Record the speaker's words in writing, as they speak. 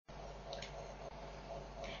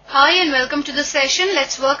Hi and welcome to the session.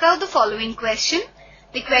 Let's work out the following question.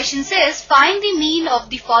 The question says, find the mean of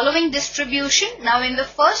the following distribution. Now in the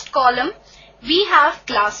first column, we have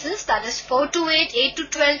classes, that is 4 to 8, 8 to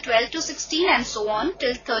 12, 12 to 16 and so on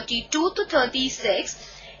till 32 to 36.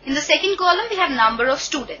 In the second column, we have number of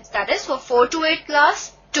students, that is for 4 to 8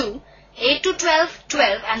 class 2, 8 to 12,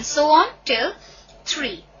 12 and so on till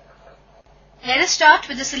 3. Let us start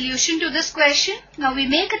with the solution to this question. Now we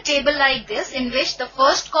make a table like this in which the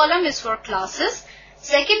first column is for classes,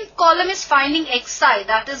 second column is finding xi,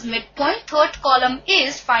 that is midpoint, third column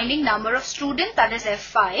is finding number of students, that is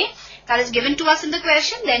fi, that is given to us in the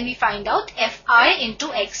question. Then we find out fi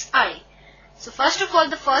into xi. So first of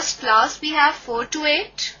all, the first class we have 4 to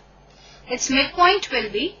 8. Its midpoint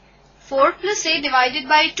will be 4 plus 8 divided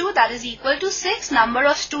by 2, that is equal to 6. Number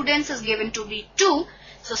of students is given to be 2.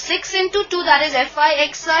 So 6 into 2, that is fi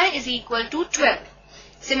xi is equal to 12.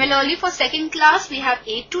 Similarly for second class we have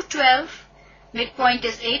 8 to 12. Midpoint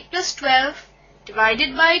is 8 plus 12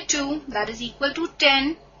 divided by 2, that is equal to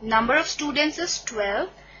 10. Number of students is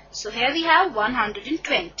 12. So here we have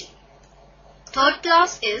 120. Third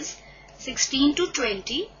class is 16 to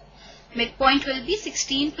 20. Midpoint will be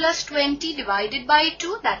 16 plus 20 divided by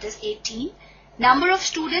 2, that is 18. Number of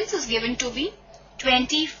students is given to be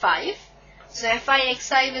 25. So fi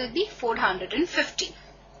xi will be 450.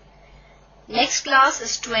 Next class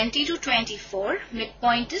is 20 to 24.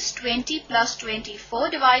 Midpoint is 20 plus 24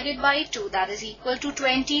 divided by 2, that is equal to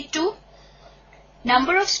 22.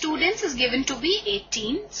 Number of students is given to be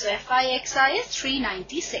 18. So fi xi is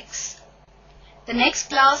 396. The next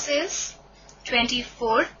class is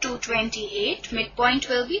 24 to 28. Midpoint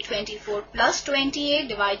will be 24 plus 28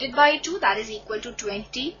 divided by 2, that is equal to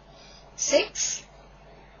 26.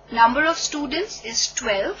 Number of students is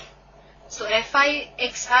 12. So fi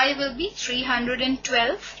xi will be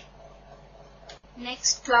 312.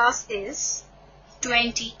 Next class is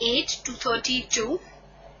 28 to 32.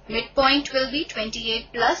 Midpoint will be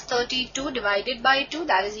 28 plus 32 divided by 2,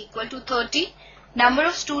 that is equal to 30. Number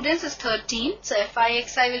of students is 13. So fi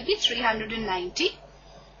xi will be 390.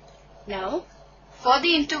 Now for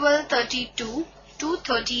the interval 32 to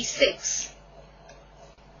 36.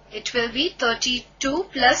 It will be 32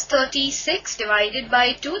 plus 36 divided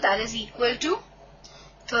by 2, that is equal to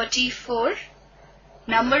 34.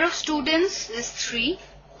 Number of students is 3.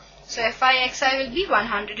 So fi xi will be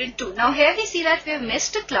 102. Now here we see that we have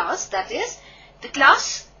missed a class, that is the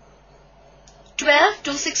class 12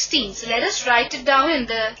 to 16. So let us write it down in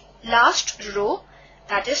the last row.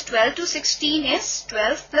 That is 12 to 16 is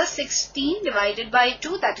 12 plus 16 divided by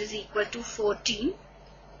 2, that is equal to 14.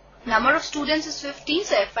 Number of students is 15,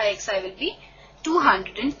 so fi xi will be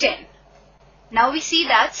 210. Now we see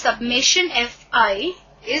that summation fi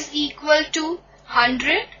is equal to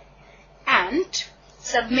 100 and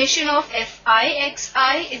summation of fi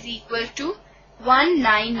xi is equal to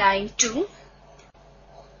 1992.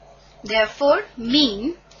 Therefore,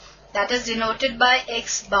 mean, that is denoted by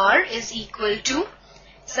x bar, is equal to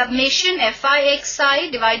summation fi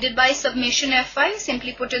xi divided by summation fi.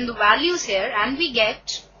 Simply put in the values here and we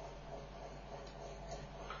get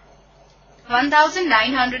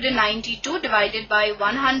 1992 divided by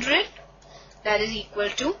 100, that is equal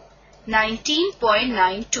to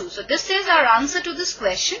 19.92. So this is our answer to this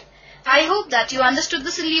question. I hope that you understood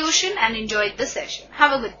the solution and enjoyed the session.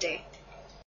 Have a good day.